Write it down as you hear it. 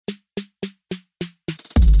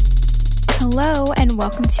Hello, and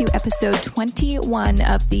welcome to episode 21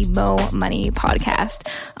 of the Mo Money podcast.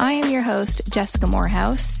 I am your host, Jessica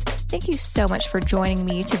Morehouse. Thank you so much for joining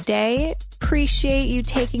me today. Appreciate you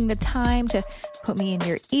taking the time to put me in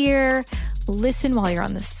your ear, listen while you're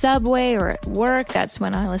on the subway or at work. That's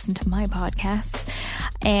when I listen to my podcasts.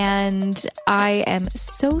 And I am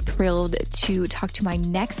so thrilled to talk to my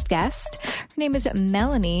next guest. Her name is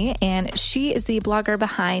Melanie, and she is the blogger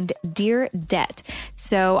behind Dear Debt.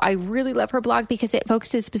 So I really love her blog because it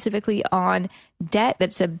focuses specifically on debt.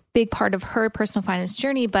 That's a big part of her personal finance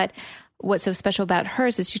journey. But what's so special about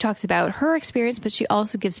hers is she talks about her experience, but she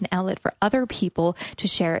also gives an outlet for other people to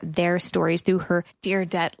share their stories through her Dear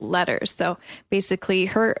Debt letters. So basically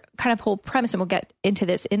her kind of whole premise, and we'll get into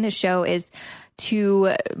this in the show, is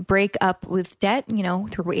to break up with debt,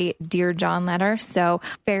 through a Dear John letter. So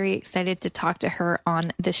very excited to talk to her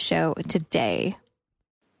on the show today.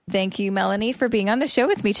 Thank you, Melanie, for being on the show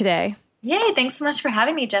with me today. Yay, thanks so much for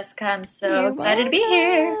having me, Jessica. I'm so excited to be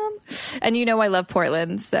here. And I love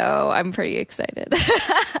Portland, so I'm pretty excited.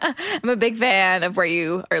 I'm a big fan of where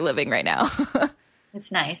you are living right now.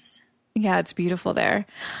 It's nice. Yeah, it's beautiful there.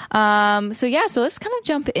 So let's kind of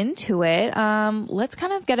jump into it. Let's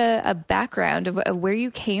kind of get a background of where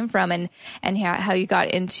you came from and how you got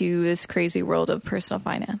into this crazy world of personal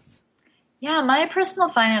finance. Yeah, my personal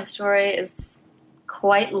finance story is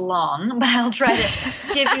quite long, but I'll try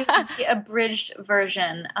to give you the abridged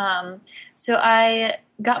version. So I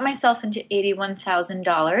got myself into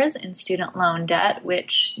 $81,000 in student loan debt,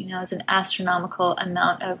 which, is an astronomical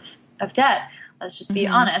amount of debt. Let's just be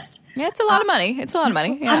honest. Yeah, it's a lot of money. It's a lot of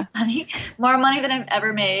money. Yeah. More money than I've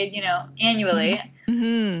ever made, annually.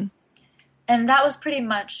 Mm-hmm. And that was pretty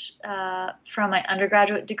much from my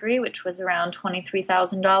undergraduate degree, which was around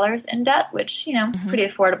 $23,000 in debt, which, was pretty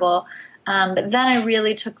affordable. But then I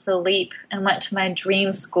really took the leap and went to my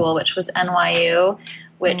dream school, which was NYU,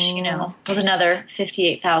 which, was another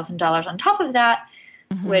 $58,000 on top of that,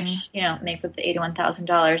 which, makes up the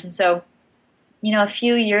 $81,000. And so, a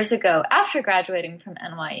few years ago, after graduating from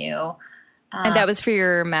NYU. And that was for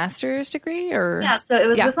your master's degree? Or Yeah, so it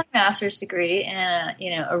was with my master's degree in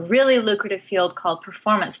a really lucrative field called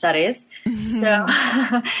performance studies. So,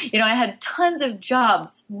 I had tons of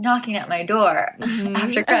jobs knocking at my door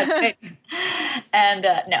after graduating. And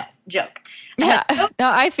no, joke.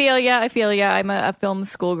 I feel ya. I'm a film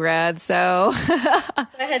school grad, so. So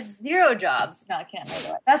I had 0 jobs knocking at my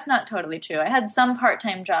door. That's not totally true. I had some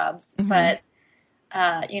part-time jobs, but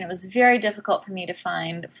it was very difficult for me to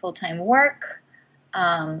find full-time work,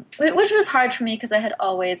 which was hard for me because I had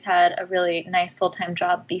always had a really nice full-time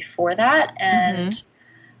job before that. And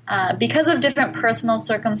because of different personal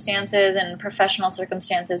circumstances and professional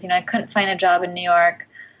circumstances, I couldn't find a job in New York.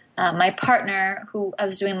 My partner, who I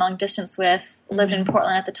was doing long distance with, lived in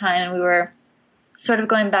Portland at the time, and we were sort of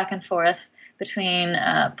going back and forth between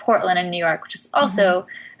Portland and New York, which is also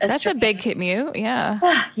That's a big commute, yeah.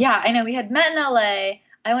 Yeah, I know. We had met in LA.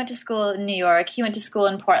 I went to school in New York. He went to school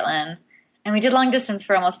in Portland. And we did long distance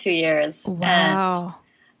for almost 2 years. Wow.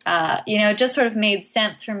 And, it just sort of made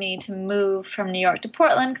sense for me to move from New York to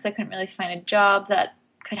Portland because I couldn't really find a job that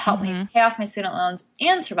could help me pay off my student loans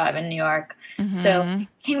and survive in New York. So I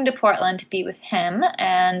came to Portland to be with him.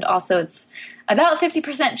 And also it's about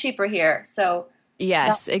 50% cheaper here. So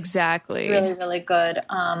yes, exactly. Really, really good.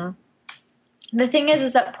 The thing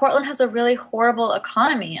is that Portland has a really horrible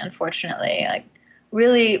economy, unfortunately, like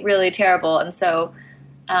really, really terrible. And so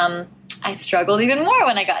I struggled even more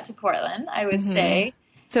when I got to Portland, I would say.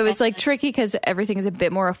 So it's tricky because everything is a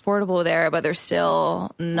bit more affordable there, but there's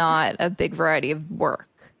still not a big variety of work.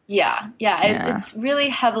 Yeah. It's really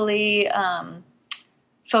heavily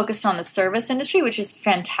focused on the service industry, which is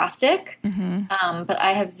fantastic. But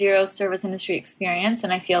I have 0 service industry experience,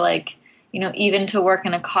 and I feel like, even to work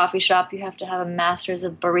in a coffee shop, you have to have a master's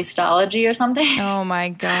of baristology or something. Oh, my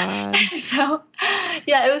God. So,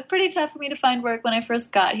 it was pretty tough for me to find work when I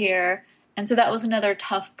first got here. And so that was another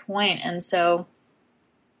tough point. And so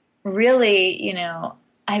really,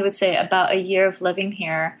 I would say about a year of living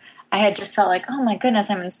here, I had just felt like, oh, my goodness,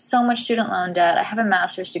 I'm in so much student loan debt. I have a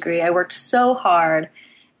master's degree. I worked so hard,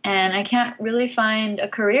 and I can't really find a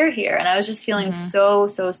career here. And I was just feeling so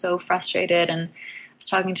frustrated. And I was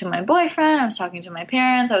talking to my boyfriend, I was talking to my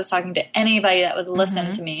parents, I was talking to anybody that would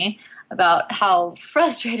listen to me about how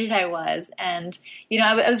frustrated I was. And,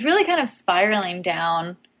 I was really kind of spiraling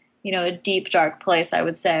down, a deep, dark place, I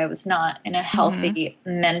would say. I was not in a healthy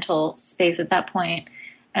mental space at that point.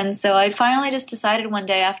 And so I finally just decided one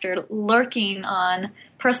day, after lurking on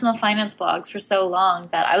personal finance blogs for so long,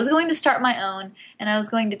 that I was going to start my own, and I was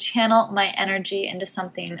going to channel my energy into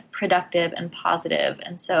something productive and positive.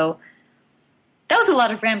 And so that was a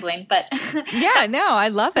lot of rambling, but yeah, no, I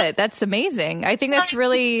love it. That's amazing. I think that's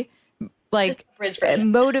really like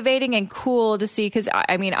motivating and cool to see. Cause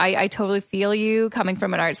I mean, I totally feel you coming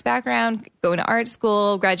from an arts background, going to art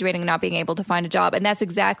school, graduating and not being able to find a job. And that's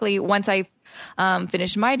exactly once I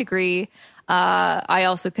finished my degree, I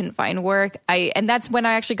also couldn't find work. And that's when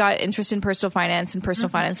I actually got interested in personal finance and personal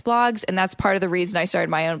finance blogs. And that's part of the reason I started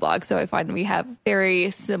my own blog. So I find we have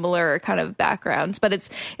very similar kind of backgrounds, but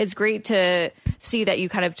it's great to see that you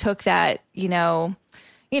kind of took that, you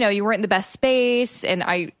weren't in the best space, and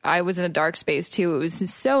I was in a dark space too. It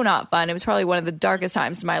was so not fun. It was probably one of the darkest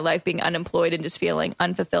times in my life, being unemployed and just feeling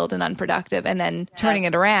unfulfilled and unproductive, and then turning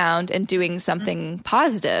it around and doing something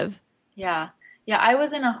positive. Yeah. Yeah, I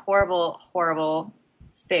was in a horrible, horrible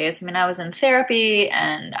space. I mean, I was in therapy,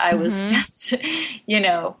 and I was just,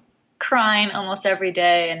 crying almost every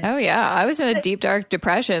day. And oh yeah, I was in a deep, dark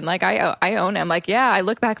depression. Like I own it. I'm like, yeah, I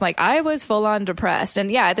look back, I'm like, I was full on depressed. And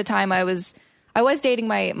yeah, at the time I was dating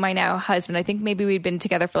my now husband. I think maybe we'd been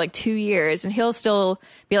together for like 2 years, and he'll still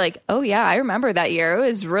be like, oh yeah, I remember that year. It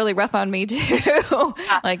was really rough on me too.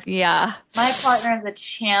 Like, yeah. My partner is a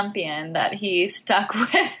champion that he stuck with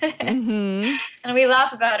it. And we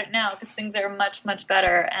laugh about it now because things are much, much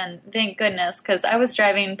better. And thank goodness, because I was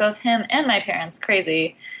driving both him and my parents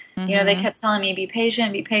crazy. They kept telling me, be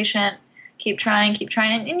patient, keep trying.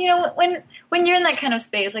 And when you're in that kind of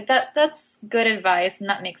space, like that's good advice and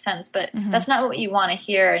that makes sense, but that's not what you want to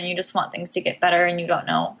hear, and you just want things to get better, and you don't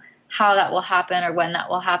know how that will happen or when that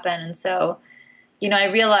will happen. And so, I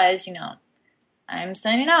realized, I'm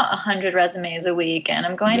sending out 100 resumes a week, and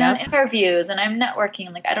I'm going on interviews, and I'm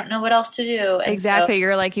networking. Like, I don't know what else to do. And exactly. So,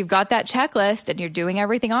 you're like, you've got that checklist and you're doing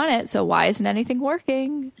everything on it. So why isn't anything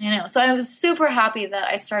working? I know. So I was super happy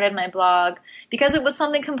that I started my blog because it was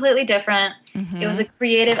something completely different. It was a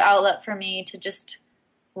creative outlet for me to just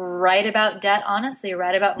write about debt honestly,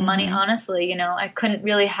 write about money honestly. I couldn't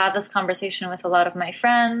really have this conversation with a lot of my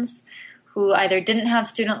friends who either didn't have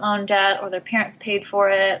student loan debt, or their parents paid for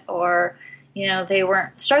it, or they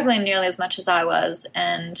weren't struggling nearly as much as I was.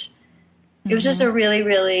 And it was just a really,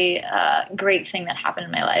 really great thing that happened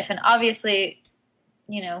in my life. And obviously,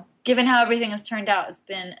 given how everything has turned out, it's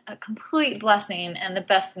been a complete blessing and the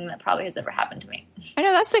best thing that probably has ever happened to me. I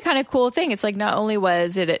know, that's the kind of cool thing. It's like, not only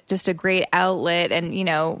was it just a great outlet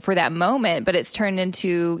and, for that moment, but it's turned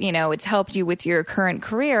into, it's helped you with your current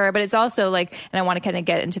career. But it's also like, and I want to kind of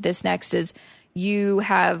get into this next, is you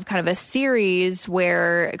have kind of a series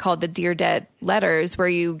called the Dear Debt Letters, where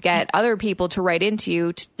you get other people to write into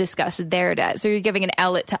you to discuss their debt. So you're giving an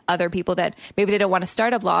outlet to other people that maybe they don't want to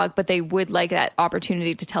start a blog, but they would like that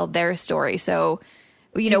opportunity to tell their story. So,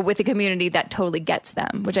 with a community that totally gets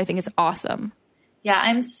them, which I think is awesome. Yeah,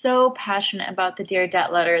 I'm so passionate about the Dear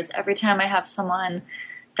Debt Letters. Every time I have someone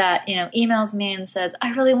that, emails me and says,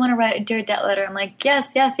 I really want to write a Dear Debt Letter, I'm like,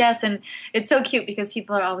 yes. And it's so cute because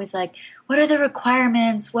people are always like, what are the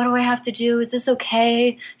requirements? What do I have to do? Is this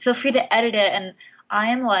okay? Feel free to edit it. And I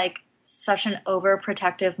am like such an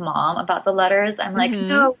overprotective mom about the letters. I'm like,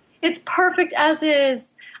 no, it's perfect as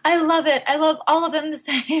is. I love it. I love all of them the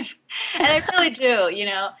same. And I really do,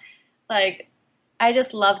 like, I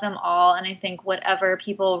just love them all. And I think whatever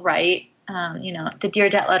people write, the Dear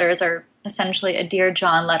Debt Letters are essentially a Dear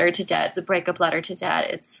John letter to debt. It's a breakup letter to debt.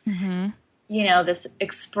 It's, this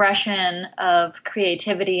expression of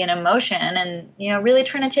creativity and emotion and, really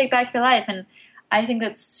trying to take back your life. And I think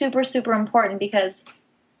that's super, super important because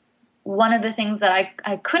one of the things that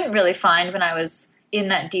I couldn't really find when I was in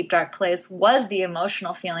that deep, dark place was the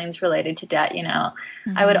emotional feelings related to debt.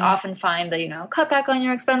 I would often find that, cut back on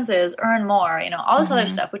your expenses, earn more, all this other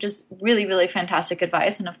stuff, which is really, really fantastic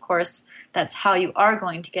advice. And of course, that's how you are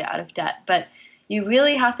going to get out of debt. But you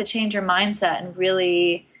really have to change your mindset and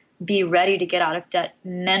really be ready to get out of debt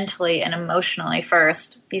mentally and emotionally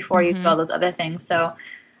first before you do all those other things. So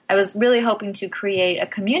I was really hoping to create a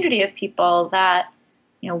community of people that,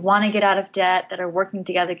 want to get out of debt, that are working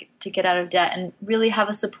together to get out of debt, and really have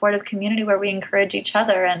a supportive community where we encourage each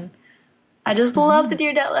other. And I just love the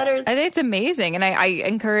Dear Debt Letters. I think it's amazing. And I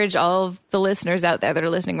encourage all of the listeners out there that are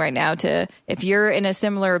listening right now to, if you're in a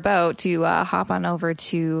similar boat, to hop on over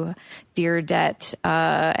to Dear Debt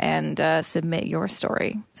and submit your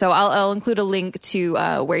story. So I'll include a link to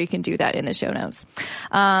where you can do that in the show notes.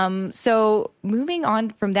 So moving on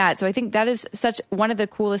from that. So I think that is such one of the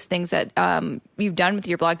coolest things that you've done with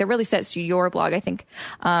your blog that really sets your blog, I think,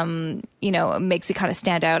 makes it kind of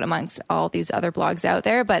stand out amongst all these other blogs out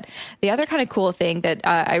there. But the other kind of cool thing that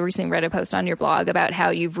I recently read a post on your blog about how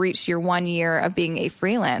you've reached your 1 year of being a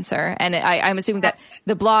freelancer. And I'm assuming that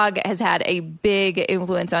the blog has had a big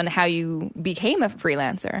influence on how you became a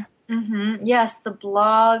freelancer. Yes, the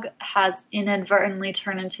blog has inadvertently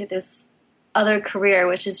turned into this other career,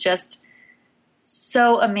 which is just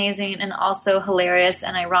so amazing and also hilarious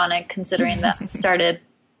and ironic considering that I started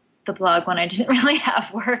the blog when I didn't really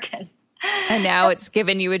have work. And now it's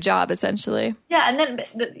given you a job, essentially. Yeah, and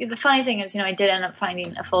then the funny thing is, I did end up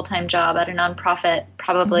finding a full-time job at a nonprofit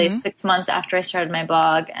probably 6 months after I started my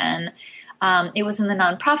blog, and it was in the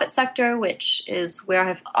nonprofit sector, which is where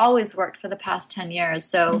I've always worked for the past 10 years.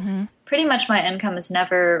 So pretty much my income has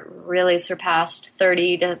never really surpassed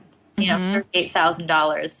 $30,000 to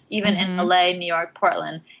 $38,000. Even in LA, New York,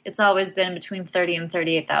 Portland, it's always been between $30,000 and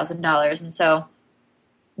 $38,000. And so,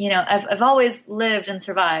 I've always lived and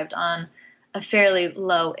survived on a fairly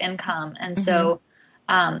low income. And so,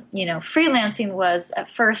 freelancing was at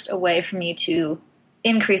first a way for me to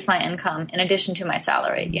increase my income in addition to my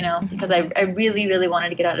salary, because I really, really wanted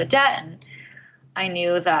to get out of debt, and I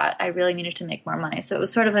knew that I really needed to make more money. So it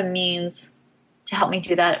was sort of a means to help me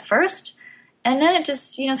do that at first. And then it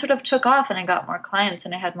just, sort of took off, and I got more clients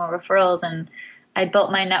and I had more referrals, and I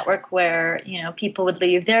built my network where, people would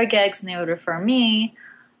leave their gigs and they would refer me.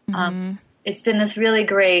 It's been this really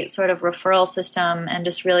great sort of referral system and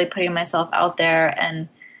just really putting myself out there. And,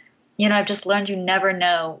 I've just learned you never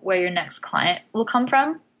know where your next client will come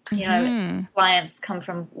from. Clients come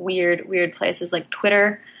from weird places like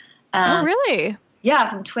Twitter. Oh, really? Yeah,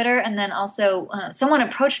 from Twitter. And then also someone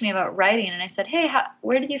approached me about writing, and I said, hey,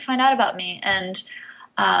 where did you find out about me? And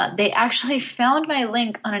they actually found my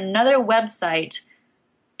link on another website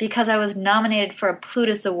because I was nominated for a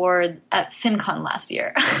Plutus Award at FinCon last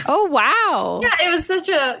year. Oh, wow. Yeah, it was such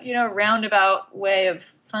a, roundabout way of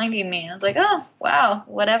finding me. I was like, oh, wow,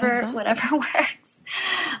 whatever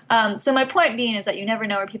works. So my point being is that you never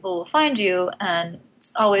know where people will find you, and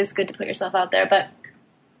it's always good to put yourself out there. But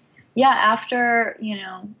yeah, after,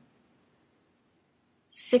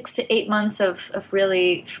 6 to 8 months of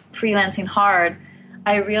really freelancing hard,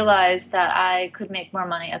 I realized that I could make more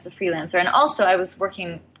money as a freelancer. And also I was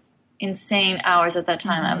working insane hours at that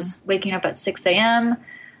time. I was waking up at 6 a.m.,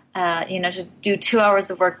 to do 2 hours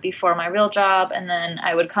of work before my real job. And then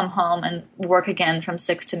I would come home and work again from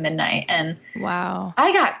 6 to midnight. And wow,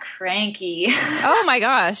 I got cranky. Oh my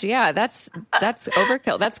gosh. Yeah. That's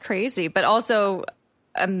overkill. That's crazy. But also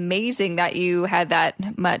amazing that you had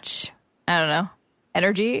that much, I don't know,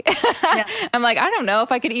 energy. Yeah. I'm like, I don't know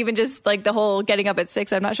if I could even just like the whole getting up at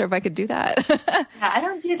 6. I'm not sure if I could do that. Yeah, I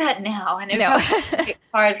don't do that now. And it's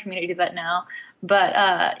hard for me to do that now. But,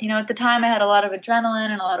 at the time I had a lot of adrenaline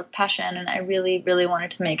and a lot of passion, and I really, really wanted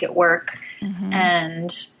to make it work.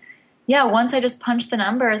 And yeah, once I just punched the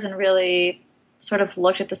numbers and really sort of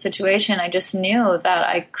looked at the situation, I just knew that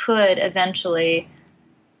I could eventually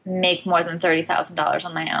make more than $30,000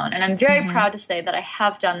 on my own. And I'm very proud to say that I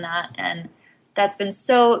have done that. And that's been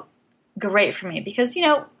so great for me because,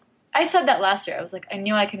 I said that last year. I was like, I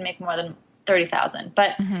knew I could make more than 30,000.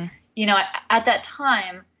 But, at that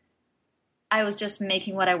time, I was just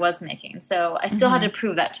making what I was making. So I still had to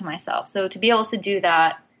prove that to myself. So to be able to do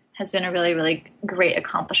that has been a really, really great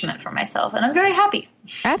accomplishment for myself. And I'm very happy.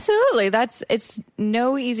 Absolutely. It's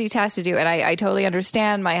no easy task to do. And I totally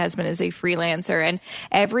understand. My husband is a freelancer, and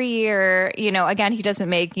every year, again, he doesn't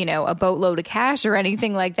make, a boatload of cash or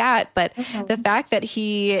anything like that. But the fact that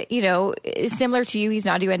he, is similar to you, he's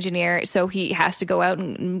an audio engineer. So he has to go out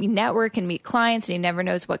and network and meet clients, and he never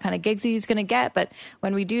knows what kind of gigs he's going to get. But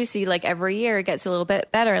when we do see like every year it gets a little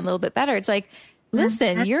bit better and a little bit better, it's like,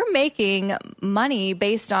 listen, you're making money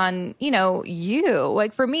based on, you.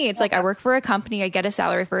 Like for me, it's like I work for a company, I get a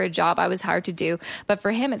salary for a job I was hired to do. But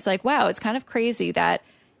for him, it's like, wow, it's kind of crazy that,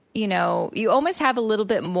 you almost have a little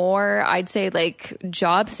bit more, I'd say, like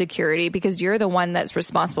job security because you're the one that's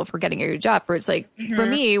responsible for getting your job. For it's like, for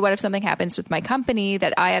me, what if something happens with my company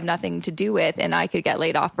that I have nothing to do with and I could get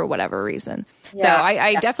laid off for whatever reason? Yeah. So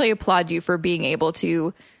I definitely applaud you for being able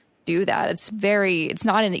to do that. It's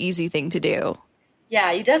not an easy thing to do.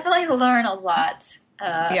 Yeah, you definitely learn a lot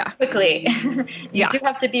quickly. You do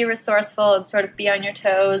have to be resourceful and sort of be on your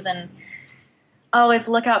toes and always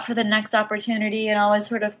look out for the next opportunity and always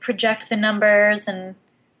sort of project the numbers. And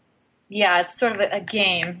yeah, it's sort of a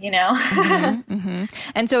game,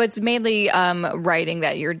 And so it's mainly writing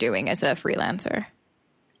that you're doing as a freelancer.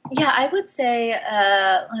 Yeah, I would say,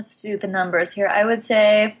 let's do the numbers here. I would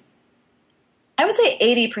say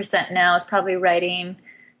 80% now is probably writing.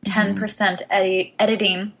 10%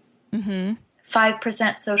 editing,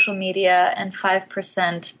 5% social media, and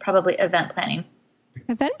 5% probably event planning.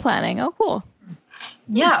 Event planning. Oh, cool.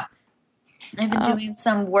 Yeah. I've been doing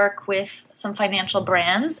some work with some financial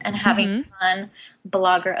brands and having fun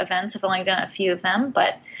blogger events. I've only done a few of them,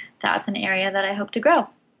 but that's an area that I hope to grow.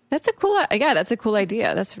 That's a cool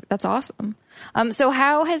idea. That's awesome. So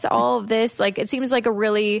how has all of this, like, it seems like a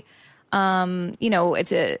really,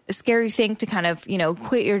 it's a scary thing to kind of,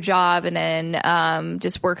 quit your job and then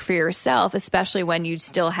just work for yourself, especially when you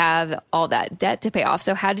still have all that debt to pay off.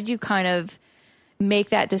 So how did you kind of make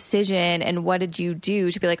that decision, and what did you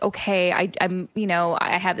do to be like, okay,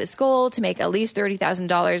 I have this goal to make at least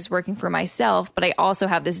 $30,000 working for myself, but I also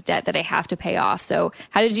have this debt that I have to pay off. So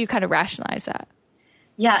how did you kind of rationalize that?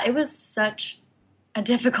 Yeah, it was such a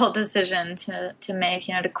difficult decision to make,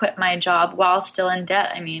 to quit my job while still in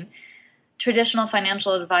debt. I mean, traditional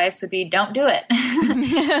financial advice would be, don't do it.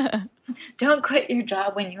 Don't quit your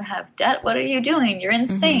job when you have debt. What are you doing? You're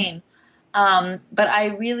insane. But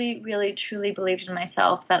I really, really, truly believed in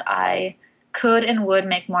myself that I could and would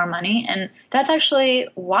make more money. And that's actually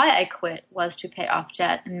why I quit, was to pay off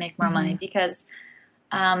debt and make more money. Because,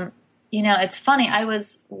 it's funny. I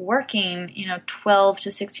was working, 12 to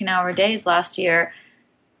 16-hour days last year,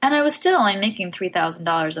 and I was still only making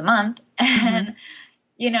 $3,000 a month. And,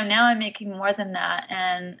 now I'm making more than that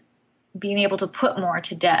and being able to put more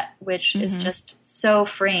to debt, which is just so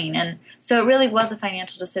freeing. And so it really was a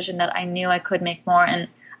financial decision that I knew I could make more. And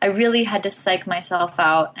I really had to psych myself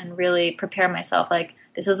out and really prepare myself, like,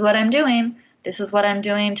 this is what I'm doing. This is what I'm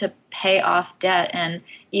doing to pay off debt. And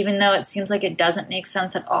even though it seems like it doesn't make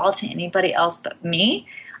sense at all to anybody else but me,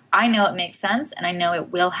 I know it makes sense, and I know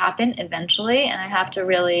it will happen eventually. And I have to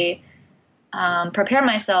really prepare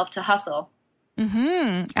myself to hustle.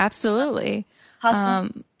 Absolutely.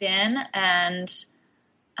 Hustle in, and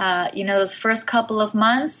those first couple of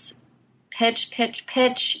months,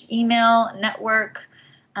 pitch, email, network.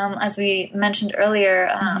 As we mentioned earlier,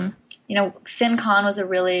 FinCon was a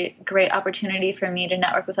really great opportunity for me to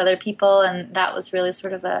network with other people, and that was really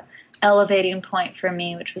sort of a elevating point for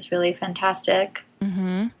me, which was really fantastic.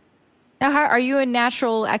 Now, are you a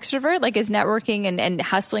natural extrovert? Like, is networking and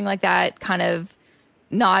hustling like that kind of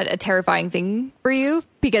not a terrifying thing for you?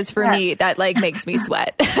 Because for me, that makes me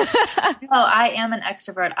sweat. No, I am an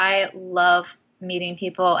extrovert. I love meeting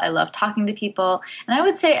people. I love talking to people. And I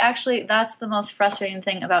would say, actually, that's the most frustrating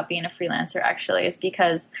thing about being a freelancer, actually, is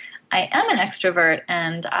because I am an extrovert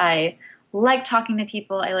and I like talking to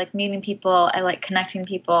people. I like meeting people. I like connecting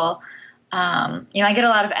people. I get a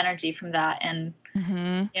lot of energy from that. And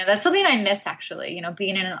that's something I miss, actually,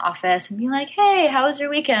 being in an office and being like, hey, how was your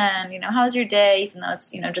weekend? How was your day? Even though it's,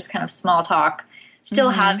 just kind of small talk, still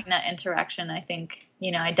having that interaction. I think,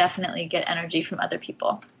 I definitely get energy from other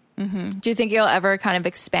people. Do you think you'll ever kind of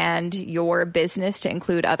expand your business to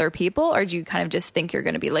include other people? Or do you kind of just think you're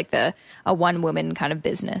going to be like a one-woman kind of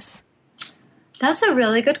business? That's a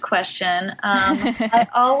really good question. I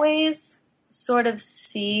always sort of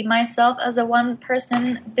see myself as a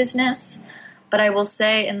one-person business. But I will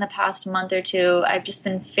say, in the past month or two, I've just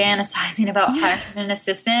been fantasizing about hiring an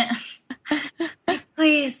assistant.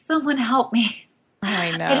 Please, someone help me.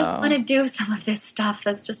 I know. I don't want to do some of this stuff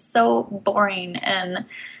that's just so boring. And,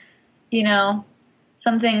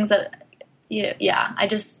 some things that,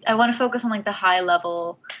 I want to focus on the high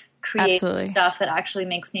level creative stuff that actually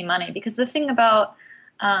makes me money. Because the thing about,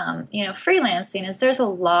 freelancing is there's a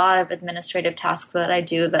lot of administrative tasks that I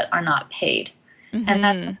do that are not paid. And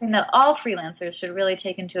that's something that all freelancers should really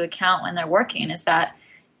take into account when they're working, is that,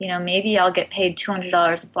 maybe I'll get paid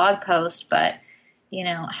 $200 a blog post, but,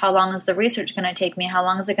 how long is the research going to take me? How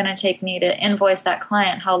long is it going to take me to invoice that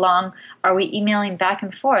client? How long are we emailing back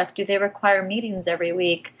and forth? Do they require meetings every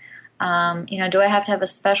week? Do I have to have a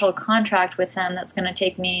special contract with them that's going to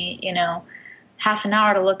take me, half an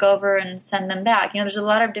hour to look over and send them back? There's a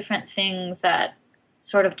lot of different things that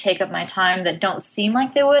sort of take up my time that don't seem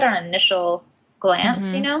like they would on initial glance,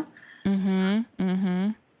 So yeah,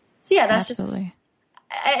 that's Absolutely. Just,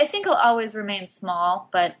 I think I'll always remain small,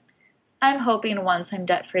 but I'm hoping once I'm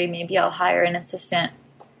debt free, maybe I'll hire an assistant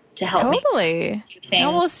to help me. Totally. And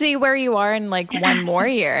we'll see where you are in one more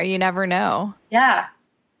year. You never know. Yeah.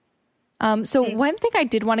 So one thing I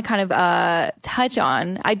did want to kind of touch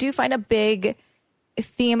on, I do find a big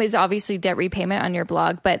theme is obviously debt repayment on your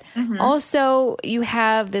blog, but also you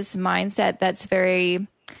have this mindset that's very,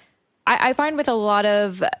 I find with a lot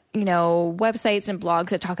of, websites and blogs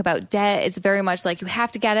that talk about debt, it's very much like you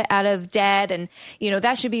have to get it out of debt and,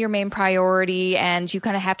 that should be your main priority. And you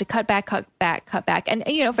kind of have to cut back. And,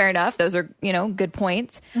 fair enough. Those are, good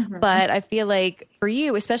points. But I feel like for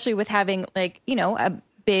you, especially with having a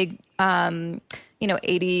big,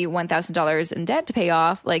 $81,000 in debt to pay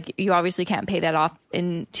off, you obviously can't pay that off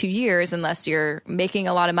in 2 years unless you're making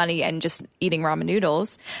a lot of money and just eating ramen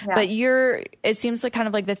noodles. Yeah. But it seems like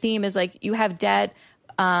kind of the theme is you have debt,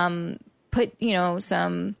 put,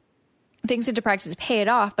 some things into practice to pay it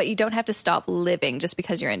off, but you don't have to stop living just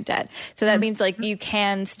because you're in debt. So that means like you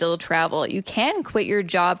can still travel. You can quit your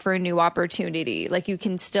job for a new opportunity. Like you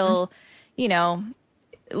can still, you know,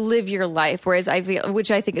 live your life. Whereas I feel,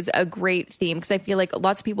 which I think is a great theme, because I feel like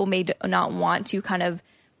lots of people may not want to kind of,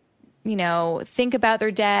 you know, think about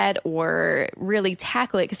their debt or really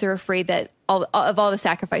tackle it because they're afraid that of all the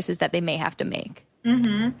sacrifices that they may have to make.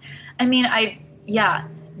 Mm-hmm. I mean,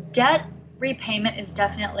 debt repayment is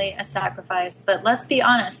definitely a sacrifice, but let's be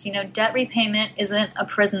honest, you know, debt repayment isn't a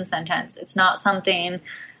prison sentence. It's not something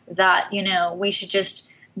that, you know, we should just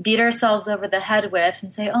beat ourselves over the head with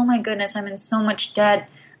and say, oh my goodness, I'm in so much debt.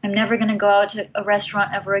 I'm never going to go out to a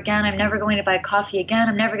restaurant ever again. I'm never going to buy coffee again.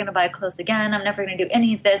 I'm never going to buy clothes again. I'm never going to do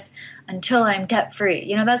any of this until I'm debt free.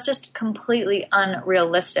 You know, that's just completely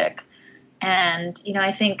unrealistic. And, you know,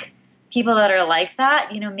 I think people that are like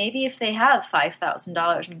that, you know, maybe if they have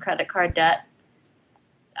 $5,000 in credit card debt,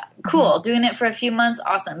 cool. Doing it for a few months,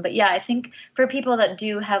 awesome. But yeah, I think for people that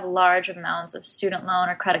do have large amounts of student loan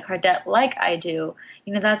or credit card debt like I do,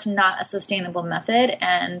 you know, that's not a sustainable method.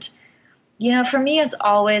 And, you know, for me, it's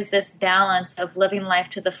always this balance of living life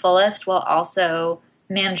to the fullest while also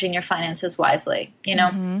managing your finances wisely, you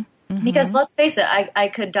know, because let's face it, I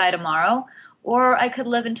could die tomorrow, or I could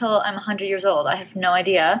live until I'm 100 years old. I have no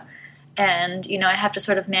idea. And, you know, I have to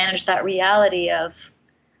sort of manage that reality of,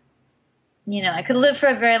 you know, I could live for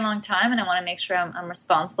a very long time and I want to make sure I'm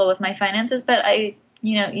responsible with my finances, but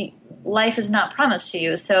you know, life is not promised to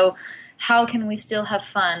you. So how can we still have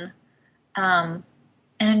fun and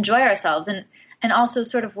enjoy ourselves? And also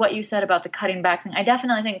sort of what you said about the cutting back thing. I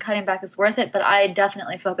definitely think cutting back is worth it, but I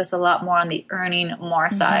definitely focus a lot more on the earning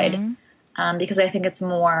more side because I think it's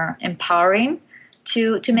more empowering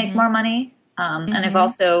to make more money. And I've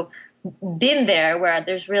also been there where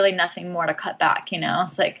there's really nothing more to cut back, you know?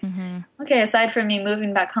 It's like, okay, aside from me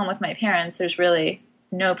moving back home with my parents, there's really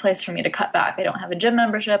no place for me to cut back. I don't have a gym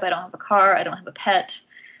membership. I don't have a car. I don't have a pet,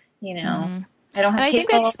 you know? I don't have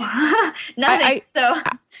cable. Nothing.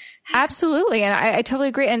 Absolutely. And I totally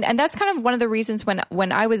agree. And that's kind of one of the reasons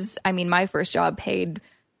when I was, I mean, my first job paid,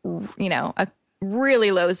 you know, a really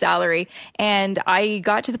low salary. And I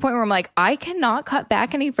got to the point where I'm like, I cannot cut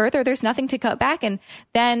back any further. There's nothing to cut back. And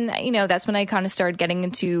then, you know, that's when I kind of started getting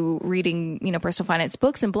into reading, you know, personal finance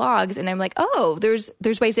books and blogs. And I'm like, oh, there's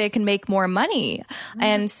ways that I can make more money.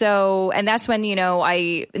 And that's when, you know,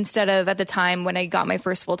 instead of at the time when I got my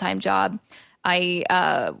first full-time job, I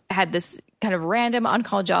had this kind of random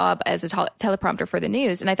on-call job as a teleprompter for the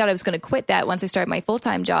news. And I thought I was going to quit that once I started my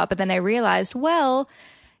full-time job. But then I realized, well,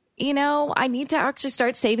 you know, I need to actually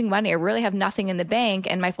start saving money. I really have nothing in the bank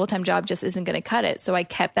and my full-time job just isn't going to cut it. So I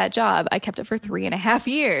kept that job. I kept it for 3.5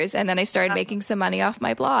 years. And then I started making some money off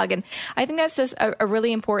my blog. And I think that's just a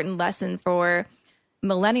really important lesson for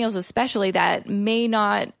millennials, especially that may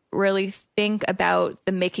not really think about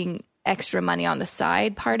the making extra money on the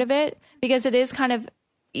side part of it, because it is kind of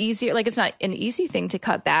easier. Like, it's not an easy thing to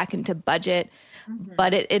cut back and to budget,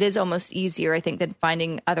 but it is almost easier, I think, than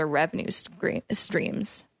finding other revenue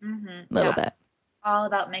streams. A little bit. All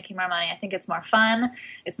about making more money. I think it's more fun.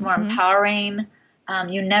 It's more empowering.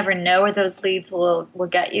 You never know where those leads will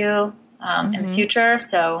get you in the future.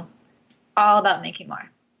 So all about making more.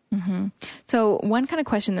 So one kind of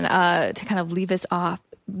question to kind of leave us off,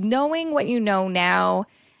 knowing what you know now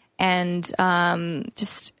and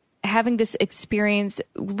just having this experience,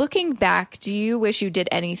 looking back, do you wish you did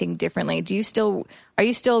anything differently? Are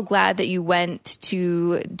you still glad that you went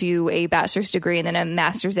to do a bachelor's degree and then a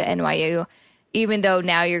master's at NYU, even though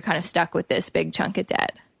now you're kind of stuck with this big chunk of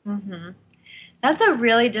debt? That's a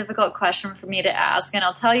really difficult question for me to ask, and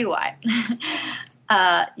I'll tell you why.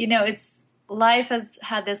 You know, life has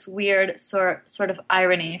had this weird sort of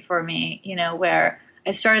irony for me, you know, where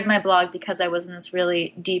I started my blog because I was in this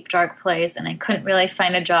really deep, dark place and I couldn't really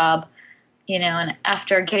find a job, you know, and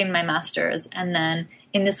after getting my master's. And then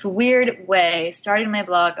in this weird way, starting my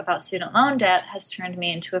blog about student loan debt has turned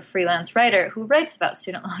me into a freelance writer who writes about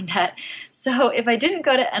student loan debt. So if I didn't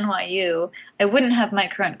go to NYU, I wouldn't have my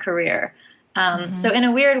current career. So in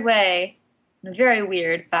a weird way, in a very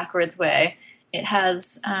weird, backwards way, it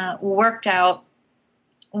has worked out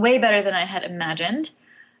way better than I had imagined.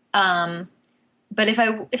 But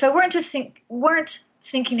if I weren't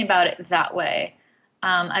thinking about it that way,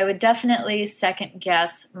 I would definitely second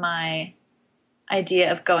guess my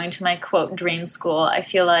idea of going to my quote dream school. I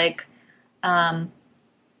feel like,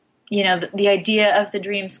 you know, the idea of the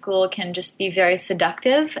dream school can just be very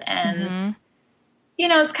seductive, and you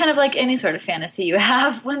know, it's kind of like any sort of fantasy you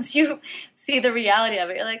have. Once you see the reality of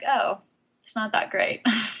it, you're like, oh, it's not that great.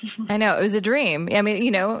 I know, it was a dream. I mean,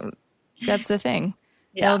 you know, that's the thing.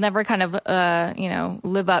 It'll never kind of,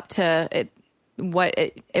 live up to what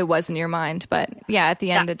it was in your mind. But yeah, at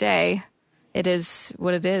the end of the day, it is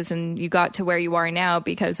what it is. And you got to where you are now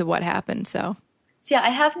because of what happened. So yeah, I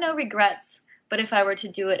have no regrets, but if I were to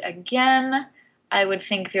do it again, I would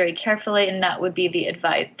think very carefully, and that would be the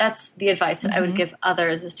advice. That's the advice that I would give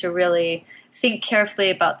others, is to really think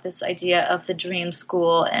carefully about this idea of the dream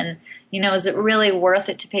school. And, is it really worth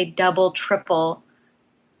it to pay double, triple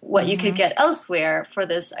what you could get elsewhere for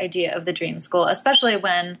this idea of the dream school, especially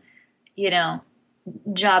when,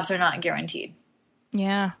 jobs are not guaranteed.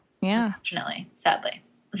 Yeah. Yeah. Unfortunately, sadly.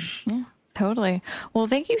 Yeah, totally. Well,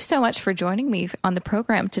 thank you so much for joining me on the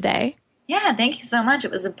program today. Yeah, thank you so much.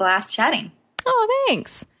 It was a blast chatting. Oh,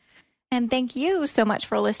 thanks. And thank you so much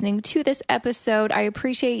for listening to this episode. I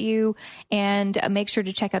appreciate you. And make sure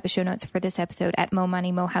to check out the show notes for this episode at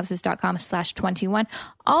momoneymohouses.com/21.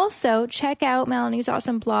 Also, check out Melanie's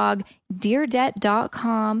awesome blog,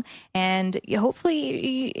 deardebt.com. And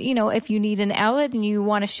hopefully, if you need an outlet and you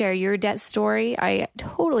want to share your debt story, I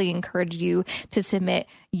totally encourage you to submit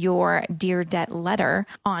your Dear Debt letter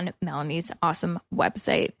on Melanie's awesome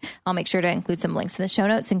website. I'll make sure to include some links in the show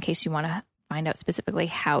notes in case you want to find out specifically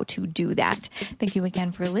how to do that. Thank you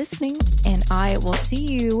again for listening, and I will see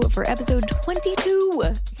you for episode 22.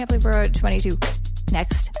 I can't believe we're at 22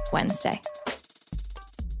 next Wednesday.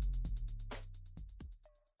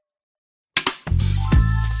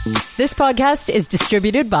 This podcast is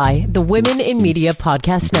distributed by the Women in Media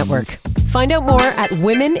Podcast Network. Find out more at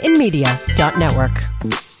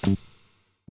womeninmedia.network.